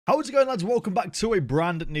How's it going, lads? Welcome back to a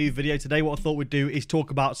brand new video. Today what I thought we'd do is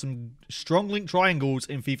talk about some strong link triangles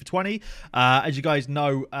in FIFA 20. As you guys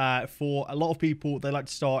know, for a lot of people, they like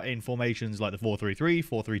to start in formations like the 4-3-3,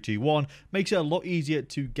 4-3-2-1. Makes it a lot easier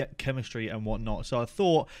to get chemistry and whatnot. So I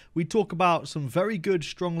thought we'd talk about some very good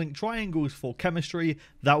strong link triangles for chemistry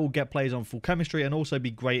that will get players on full chemistry and also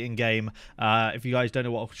be great in game. If you guys don't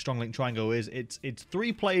know what a strong link triangle is, it's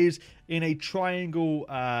three players in a triangle,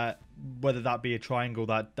 whether that be a triangle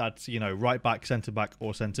that's, you know, right back, centre back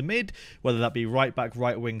or centre mid, whether that be right back,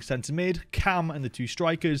 right wing, centre mid, Cam and the two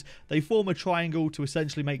strikers. They form a triangle to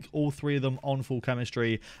essentially make all three of them on full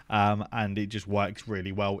chemistry, and it just works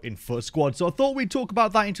really well in FUT Squad. So I thought we'd talk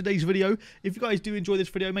about that in today's video. If you guys do enjoy this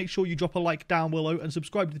video, make sure you drop a like down below and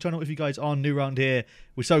subscribe to the channel if you guys are new around here.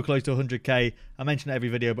 We're so close to 100k. I mention it every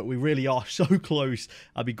video, but we really are so close.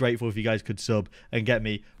 I'd be grateful if you guys could sub and get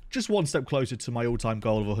me just one step closer to my all-time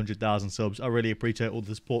goal of 100,000 subs. I really appreciate all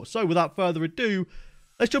the support. So without further ado,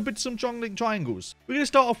 let's jump into some strong link triangles. We're going to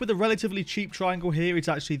start off with a relatively cheap triangle here. It's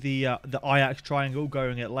actually the Ajax triangle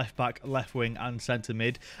going at left back, left wing and centre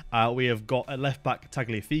mid. We have got a left back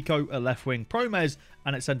Tagliafico, a left wing Promes,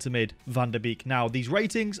 and at centre mid Van der Beek. Now, these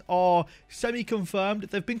ratings are semi-confirmed.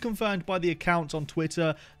 They've been confirmed by the accounts on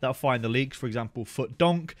Twitter that find the leaks. For example,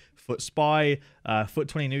 FutDonk, FutSpy,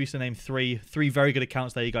 Foot20News to name three very good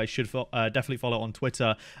accounts there you guys should definitely follow on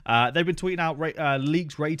Twitter. They've been tweeting out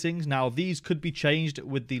leaked ratings. Now, these could be changed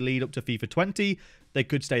with the lead up to FIFA 20. They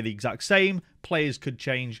could stay the exact same. Players could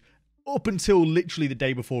change up until literally the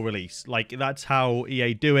day before release. Like, that's how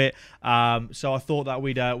EA do it. So I thought that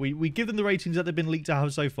we'd give them the ratings that they've been leaked to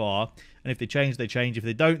have so far. And if they change, they change. If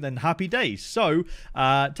they don't, then happy days. So,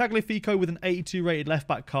 Tagliafico with an 82 rated left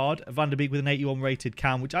back card. Van der Beek with an 81 rated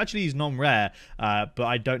Cam, which actually is non-rare. But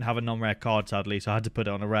I don't have a non-rare card, sadly, so I had to put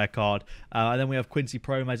it on a rare card. And then we have Quincy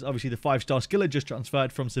Promes, obviously the 5-star skiller just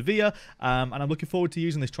transferred from Sevilla. And I'm looking forward to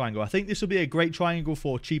using this triangle. I think this will be a great triangle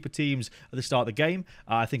for cheaper teams at the start of the game.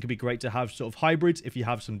 I think it'd be great to have sort of hybrids. If you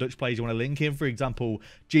have some Dutch players you want to link in, for example,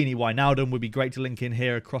 Gini Wijnaldum would be great to link in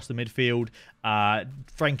here across the midfield.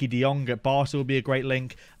 Frankie de Jong at Barca would be a great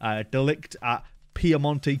link. Delict at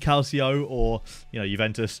Piemonte Calcio or, you know,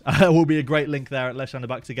 Juventus will be a great link there at left centre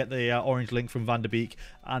back to get the orange link from Van der Beek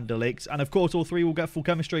and Delict. And of course, all three will get full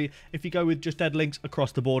chemistry if you go with just dead links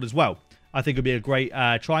across the board as well. I think it'll be a great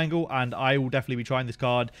triangle, and I will definitely be trying this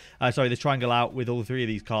this triangle out with all three of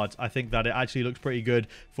these cards. I think that it actually looks pretty good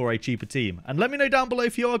for a cheaper team. And let me know down below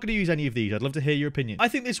if you are going to use any of these. I'd love to hear your opinion. I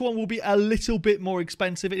think this one will be a little bit more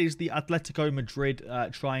expensive. It is the Atletico Madrid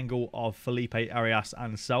triangle of Felipe Arias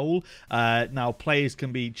and Saul. Now, players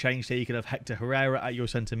can be changed here. You can have Hector Herrera at your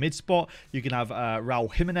centre mid spot. You can have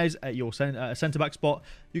Raul Jimenez at your centre back spot.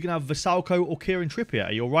 You can have Vasalco or Kieran Trippier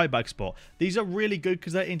at your right back spot. These are really good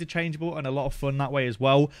because they're interchangeable and a lot of fun that way as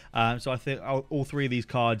well. So I think all three of these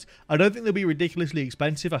cards, I don't think they'll be ridiculously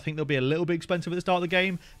expensive. I think they'll be a little bit expensive at the start of the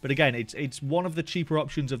game. But again, it's one of the cheaper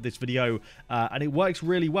options of this video. And it works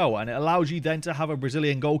really well. And it allows you then to have a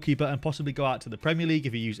Brazilian goalkeeper and possibly go out to the Premier League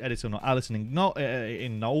if you use Edison or Alisson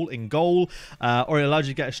in goal. Or it allows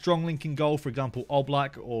you to get a strong link in goal. For example,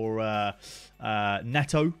 Oblak or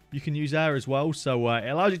Neto you can use there as well. So it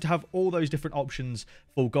allows you to have all those different options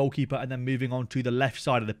for goalkeeper and then moving on to the left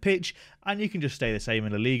side of the pitch, and you can just stay the same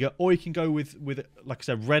in La Liga, or you can go with like I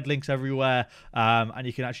said, red links everywhere, and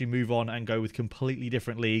you can actually move on and go with completely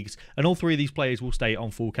different leagues, and all three of these players will stay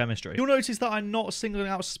on full chemistry. You'll notice that I'm not singling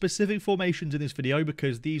out specific formations in this video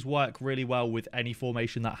because these work really well with any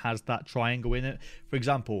formation that has that triangle in it. For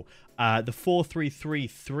example, the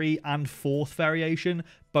 4-3-3-3 and 4th variation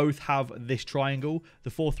both have this triangle. The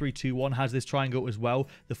 4-3-2-1 has this triangle as well.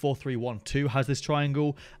 The 4-3-1-2 has this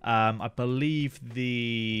triangle. I believe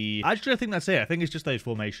actually, I think that's it. I think it's just those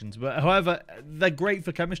formations. But however, they're great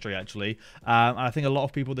for chemistry, actually. And I think a lot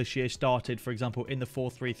of people this year started, for example, in the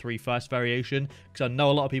 4-3-3 first variation, because I know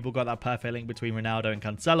a lot of people got that perfect link between Ronaldo and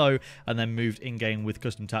Cancelo and then moved in-game with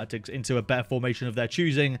custom tactics into a better formation of their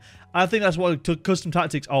choosing. I think that's why custom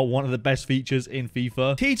tactics are one of the best features in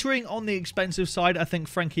FIFA. Teetering on the expensive side, I think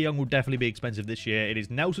Frankie de Jong will definitely be expensive this year. It is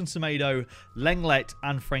Nelson Semedo, Lenglet,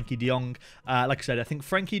 and Frankie de Jong. Like I said, I think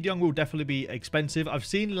Frankie de Jong will definitely be expensive. I've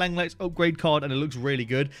seen Lenglet's upgrade card and it looks really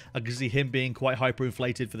good. I can see him being quite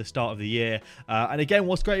hyperinflated for the start of the year. And again,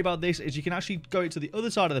 what's great about this is you can actually go to the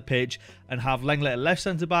other side of the pitch and have Lenglet at left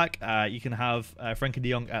centre back. You can have Frankie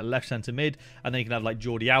de Jong at left centre mid, and then you can have like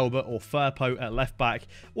Jordi Alba or Firpo at left back.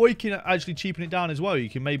 Or you can actually cheapen it down as well. You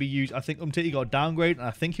can maybe use use, I think Umtiti got a downgrade, and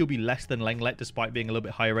I think he'll be less than Lenglet, despite being a little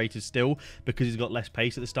bit higher rated still, because he's got less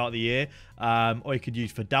pace at the start of the year. Or you could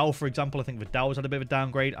use Vidal, for example. I think Vidal's had a bit of a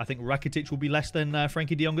downgrade. I think Rakitic will be less than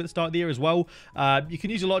Frankie de Jong at the start of the year as well. You can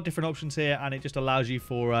use a lot of different options here, and it just allows you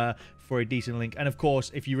for a decent link. And of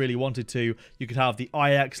course, if you really wanted to, you could have the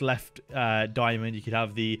Ajax left diamond. You could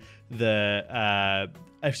have the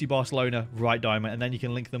FC Barcelona right diamond, and then you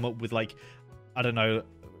can link them up with, like, I don't know,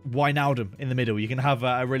 Wijnaldum in the middle. You can have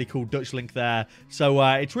a really cool Dutch link there. So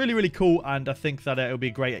it's really, really cool, and I think that it'll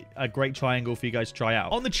be a great triangle for you guys to try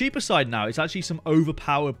out. On the cheaper side now, it's actually some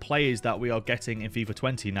overpowered players that we are getting in FIFA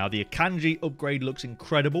 20. Now, the Akanji upgrade looks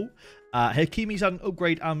incredible. Hakimi's had an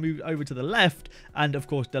upgrade and moved over to the left, and of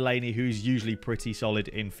course Delaney, who's usually pretty solid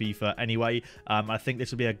in FIFA anyway. I think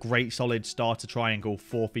this will be a great solid starter triangle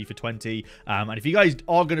for FIFA 20. And if you guys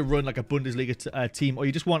are going to run like a Bundesliga team, or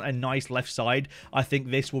you just want a nice left side, I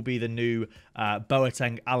think this will be the new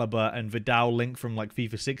Boateng, Alaba, and Vidal link from like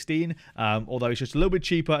FIFA 16. Although it's just a little bit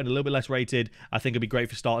cheaper and a little bit less rated, I think it'll be great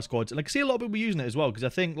for starter squads. And I can see a lot of people using it as well, because I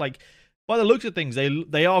think, like, by the looks of things,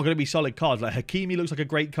 they are going to be solid cards. Like, Hakimi looks like a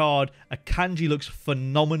great card. Akanji looks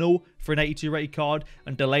phenomenal for an 82 rated card.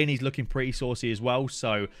 And Delaney's looking pretty saucy as well.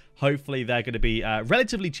 So hopefully they're going to be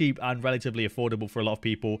relatively cheap and relatively affordable for a lot of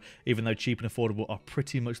people, even though cheap and affordable are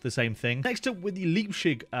pretty much the same thing. Next up, with the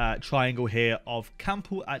Leipzig triangle here of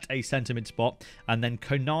Campbell at a centre mid spot, and then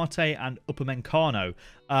Konate and Upamecano.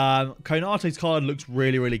 Konate's card looks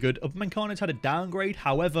really, really good. Upamecano's had a downgrade.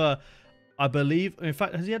 However, I believe, in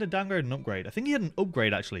fact, has he had a downgrade and upgrade? I think he had an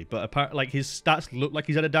upgrade, actually, but apparently, like, his stats look like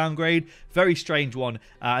he's had a downgrade. Very strange one.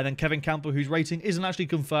 And then Kevin Campbell, whose rating isn't actually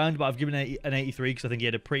confirmed, but I've given it an 83 because I think he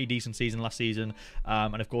had a pretty decent season last season.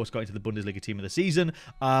 And, of course, got into the Bundesliga team of the season.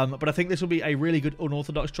 But I think this will be a really good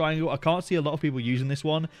unorthodox triangle. I can't see a lot of people using this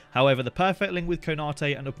one. However, the perfect link with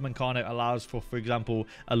Konate and Upamecano allows for example,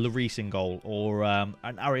 a Lloris in goal, or an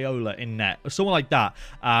Areola in net, or someone like that.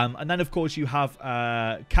 And then, of course, you have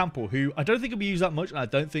Campbell, who I don't think he'll be used that much, and I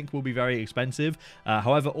don't think will be very expensive.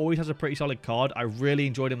 However, always has a pretty solid card. I really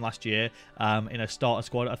enjoyed him last year in a starter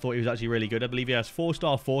squad. I thought he was actually really good. I believe he has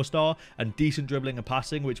 4-star, 4-star, and decent dribbling and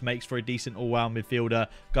passing, which makes for a decent all-round midfielder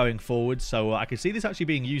going forward. So I can see this actually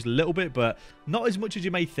being used a little bit, but not as much as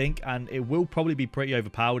you may think, and it will probably be pretty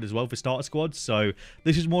overpowered as well for starter squads. So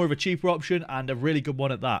this is more of a cheaper option, and a really good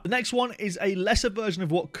one at that. The next one is a lesser version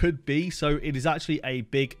of what could be. So it is actually a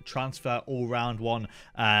big transfer all-round one.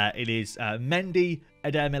 It is Mendy,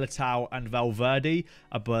 Eder Militao, and Valverde.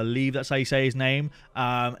 I believe that's how you say his name.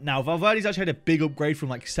 Now, Valverde's actually had a big upgrade from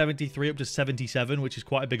like 73 up to 77, which is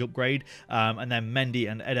quite a big upgrade. And then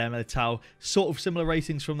Mendy and Eder Militao, sort of similar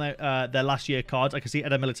ratings from their last year cards. I can see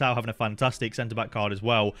Eder Militao having a fantastic centre-back card as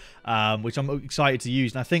well, which I'm excited to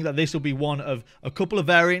use. And I think that this will be one of a couple of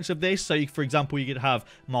variants of this. So, for example, you could have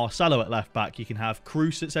Marcelo at left-back. You can have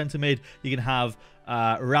Cruz at centre-mid. You can have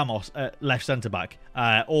Ramos at left centre back.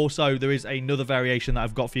 Also, there is another variation that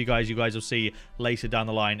I've got for you guys. You guys will see later down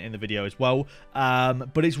the line in the video as well.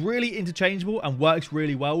 But it's really interchangeable and works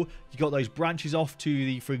really well. You got those branches off to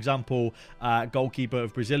the, for example, goalkeeper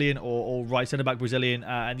of Brazilian or right centre back Brazilian,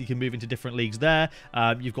 and you can move into different leagues there.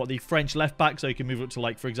 You've got the French left back, so you can move up to,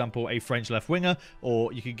 like, for example, a French left winger,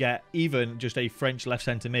 or you could get even just a French left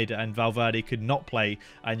centre mid, and Valverde could not play,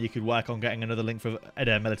 and you could work on getting another link for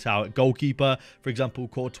Eder Militao at goalkeeper, for example,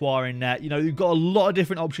 Courtois in net. You know, you've got a lot of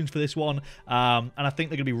different options for this one, and I think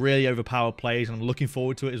they're going to be really overpowered players, and I'm looking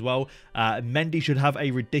forward to it as well. Mendy should have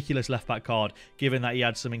a ridiculous left back card, given that he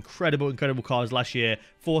had some incredible cards last year.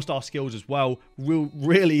 4-star skills as well.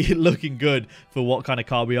 Really looking good for what kind of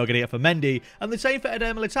card we are going to get for Mendy, and the same for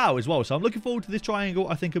Eder Militao as well. So I'm looking forward to this triangle.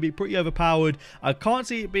 I think it'll be pretty overpowered. I can't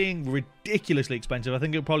see it being ridiculously expensive. I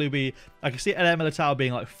think it'll probably be, I can see Eder Militao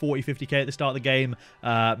being like 40-50k at the start of the game.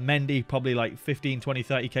 Mendy probably like 15, 20,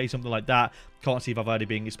 30k, something like that. Can't see Valverde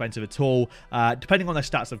being expensive at all. Depending on their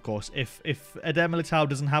stats, of course. If Eder Militao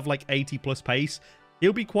doesn't have like 80 plus pace,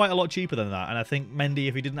 he'll be quite a lot cheaper than that. And I think Mendy,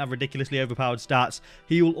 if he didn't have ridiculously overpowered stats,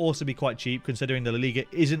 he will also be quite cheap, considering the La Liga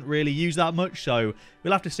isn't really used that much. So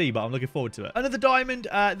we'll have to see, but I'm looking forward to it. Another diamond.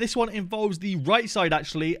 This one involves the right side,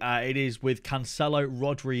 actually. It is with Cancelo,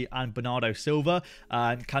 Rodri, and Bernardo Silva.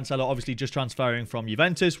 Cancelo obviously just transferring from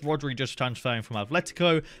Juventus. Rodri just transferring from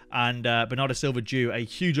Atletico. And Bernardo Silva due a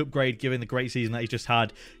huge upgrade, given the great season that he's just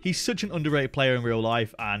had. He's such an underrated player in real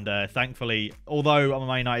life. And thankfully, although I'm a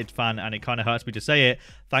Man United fan, and it kind of hurts me to say it, it.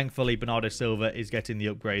 Thankfully, Bernardo Silva is getting the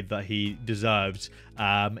upgrade that he deserves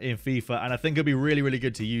in FIFA, and I think it'll be really, really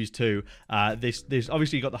good to use too. This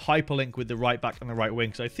obviously you got the hyperlink with the right back and the right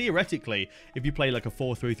wing. So theoretically, if you play like a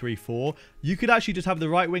 4-3-3-4, you could actually just have the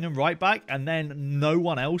right wing and right back, and then no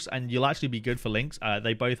one else, and you'll actually be good for links.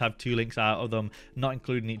 They both have 2 links out of them, not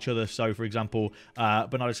including each other. So, for example,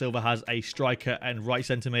 Bernardo Silva has a striker and right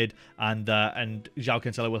centre mid, and João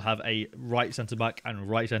Cancelo will have a right centre back and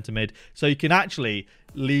right centre mid. So you can actually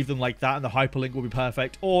leave them like that, and the hyperlink will be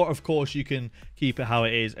perfect. Or, of course, you can keep it how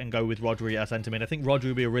it is and go with Rodri as centre mid. I think Rodri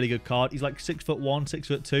will be a really good card. He's like 6'1",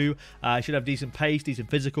 6'2". Should have decent pace, decent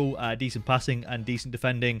physical, decent passing, and decent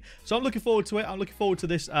defending. So I'm looking forward to it. I'm looking forward to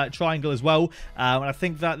this triangle as well. And I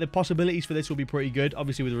think that the possibilities for this will be pretty good.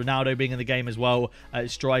 Obviously, with Ronaldo being in the game as well,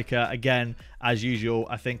 striker, again, as usual,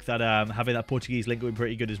 I think that having that Portuguese link will be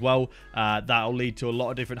pretty good as well. That'll lead to a lot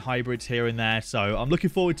of different hybrids here and there. So I'm looking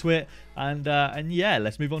forward to it. And yeah,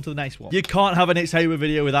 let's move on to the next one. You can't have an It's Hayward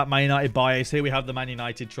video without Man United bias. Here we have the Man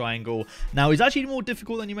United triangle. Now, it's actually more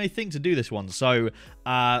difficult than you may think to do this one. So,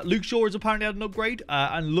 Luke Shaw has apparently had an upgrade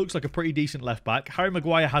and looks like a pretty decent left back. Harry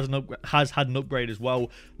Maguire has had an upgrade as well.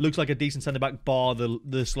 Looks like a decent centre back, bar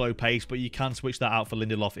the slow pace, but you can switch that out for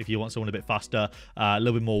Lindelof if you want someone a bit faster, a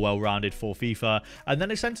little bit more well-rounded for FIFA. And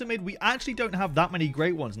then a centre mid, we actually don't have that many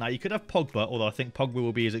great ones. Now, you could have Pogba, although I think Pogba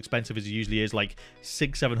will be as expensive as he usually is, like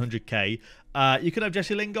 600-700k. You could have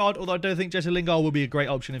Jesse Lingard, although I don't think Jesse Lingard will be a great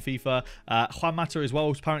option in FIFA. Juan Mata as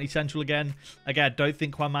well is apparently central again. Again, I don't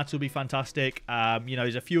think Juan Mata will be fantastic. You know,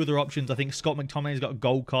 there's a few other options. I think Scott McTominay's got a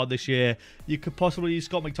gold card this year. You could possibly use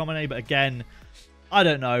Scott McTominay, but again, I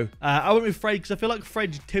don't know. I went with Fred because I feel like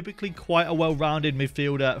Fred's typically quite a well-rounded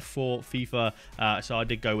midfielder for FIFA. So I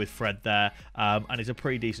did go with Fred there. And it's a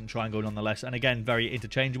pretty decent triangle nonetheless. And again, very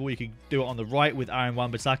interchangeable. You could do it on the right with Aaron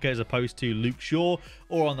Wan-Bissaka as opposed to Luke Shaw,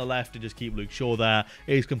 or on the left and just keep Luke Shaw there.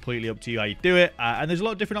 It is completely up to you how you do it. And there's a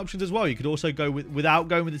lot of different options as well. You could also go with, without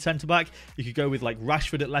going with the centre-back, you could go with like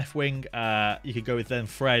Rashford at left wing. You could go with then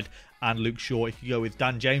Fred and Luke Shaw. You could go with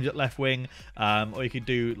Dan James at left wing, or you could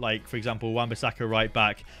do, like, for example, Wan-Bissaka right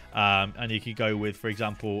back, and you could go with, for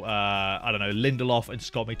example, I don't know, Lindelof and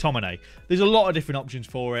Scott McTominay. There's a lot of different options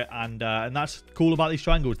for it, and that's cool about these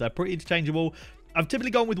triangles. They're pretty interchangeable. I've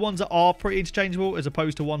typically gone with ones that are pretty interchangeable as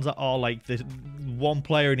opposed to ones that are like this one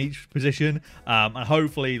player in each position, and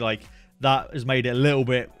hopefully, like, that has made it a little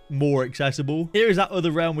bit more accessible. Here is that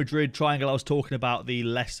other Real Madrid triangle I was talking about, the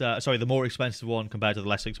the more expensive one compared to the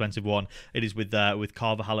less expensive one. It is with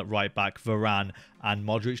Carvajal at right back, Varane and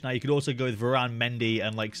Modric. Now, you could also go with Varane, Mendy,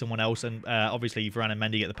 and like someone else, and obviously Varane and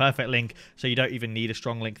Mendy get the perfect link, so you don't even need a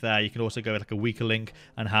strong link there. You can also go with like a weaker link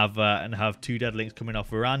and have 2 dead links coming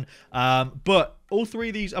off Varane. But all 3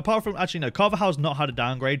 of these, apart from, actually no, Carvajal's not had a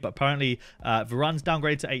downgrade, but apparently Varane's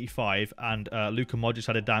downgraded to 85, and Luka Modric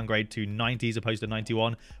had a downgrade to 90 as opposed to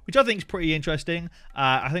 91, which I think is pretty interesting.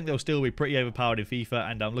 I think they'll still be pretty overpowered in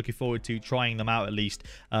FIFA, and I'm looking forward to trying them out at least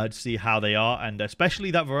to see how they are, and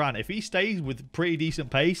especially that Varane. If he stays with pretty decent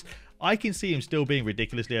pace, I can see him still being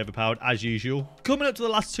ridiculously overpowered as usual. Coming up to the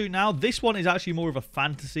last 2 now. This one is actually more of a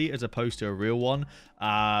fantasy as opposed to a real one.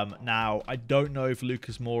 Now, I don't know if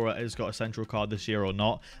Lucas Moura has got a central card this year or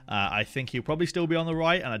not. I think he'll probably still be on the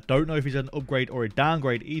right, and I don't know if he's an upgrade or a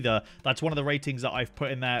downgrade either. That's one of the ratings that I've put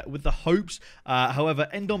in there with the hopes. However,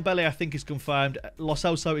 Ndombele I think is confirmed. Lo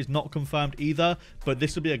Celso is not confirmed either, but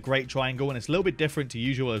this will be a great triangle, and it's a little bit different to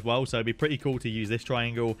usual as well, so it'd be pretty cool to use this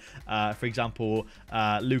triangle. For example,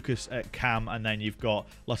 Lucas at Cam, and then you've got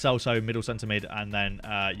Lo Celso middle centre mid, and then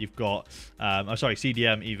you've got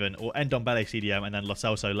CDM even, or Ndombele CDM, and then Lo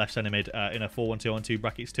Celso left centre mid in a 4-1-2-1-2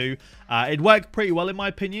 brackets 2. It worked pretty well in my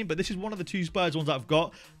opinion, but this is one of the 2 Spurs ones that I've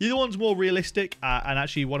got. The other one's more realistic, and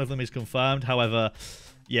actually one of them is confirmed. However,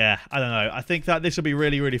 yeah, I don't know. I think that this will be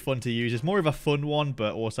really, really fun to use. It's more of a fun one,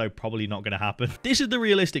 but also probably not going to happen. This is the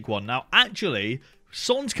realistic one. Now, actually,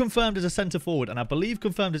 Son's confirmed as a centre forward, and I believe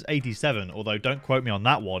confirmed as 87, although don't quote me on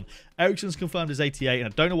that one. Eriksen's confirmed as 88, and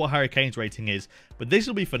I don't know what Harry Kane's rating is, but this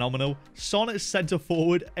will be phenomenal. Son as centre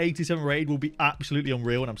forward, 87 rated, will be absolutely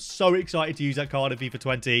unreal, and I'm so excited to use that card in FIFA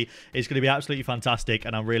 20. It's going to be absolutely fantastic,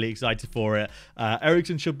 and I'm really excited for it.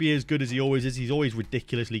 Eriksen should be as good as he always is. He's always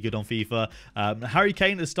ridiculously good on FIFA. Harry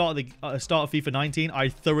Kane at the start of FIFA 19, I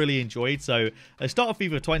thoroughly enjoyed, so at the start of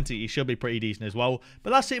FIFA 20, he should be pretty decent as well.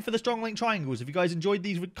 But that's it for the strong link triangles. If you guys enjoyed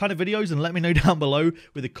these kind of videos, and let me know down below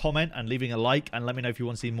with a comment and leaving a like, and let me know if you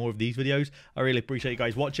want to see more of these videos. I really appreciate you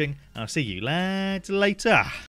guys watching, and I'll see you later.